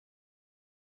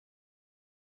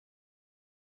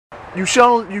You've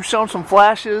shown some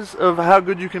flashes of how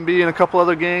good you can be in a couple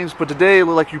other games, but today it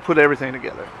looked like you put everything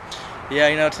together. Yeah,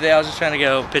 you know, today I was just trying to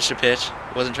go pitch to pitch.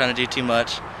 Wasn't trying to do too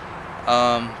much.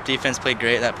 Defense played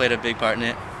great. That played a big part in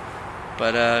it.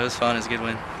 But it was fun. It was a good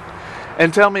win.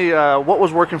 And tell me, what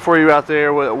was working for you out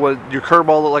there? What your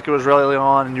curveball looked like it was really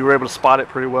on, and you were able to spot it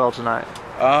pretty well tonight?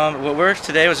 What worked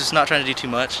today was just not trying to do too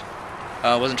much.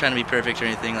 Wasn't trying to be perfect or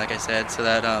anything, like I said, so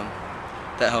that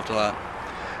helped a lot.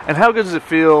 And how good does it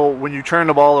feel when you turn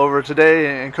the ball over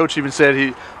today? And Coach even said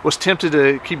he was tempted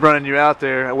to keep running you out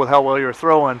there with how well you were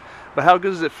throwing. But how good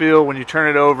does it feel when you turn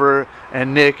it over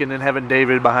and Nick and then having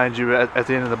David behind you at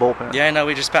the end of the bullpen? Yeah, I know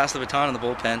we just passed the baton in the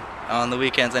bullpen. On the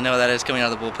weekends, I know that is coming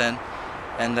out of the bullpen.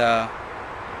 And,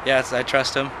 yeah, I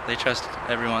trust them. They trust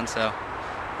everyone, so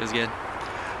it was good.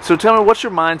 So tell me, what's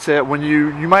your mindset when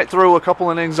you might throw a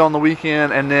couple innings on the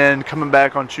weekend and then coming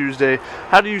back on Tuesday?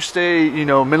 How do you stay,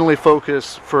 mentally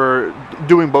focused for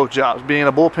doing both jobs, being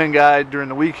a bullpen guy during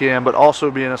the weekend, but also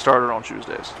being a starter on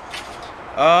Tuesdays?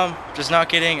 Just not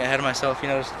getting ahead of myself,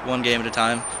 just one game at a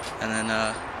time, and then,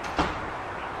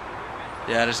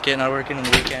 yeah, just getting our work in on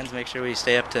the weekends, make sure we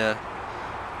stay up to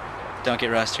don't get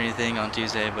rust or anything on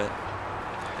Tuesday, but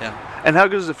yeah. And how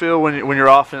good does it feel when your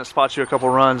offense spots you a couple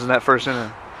runs in that first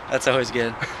inning? That's always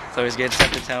good. It's always good to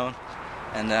set the tone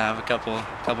and have a couple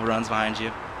runs behind you.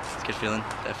 It's a good feeling,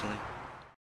 definitely.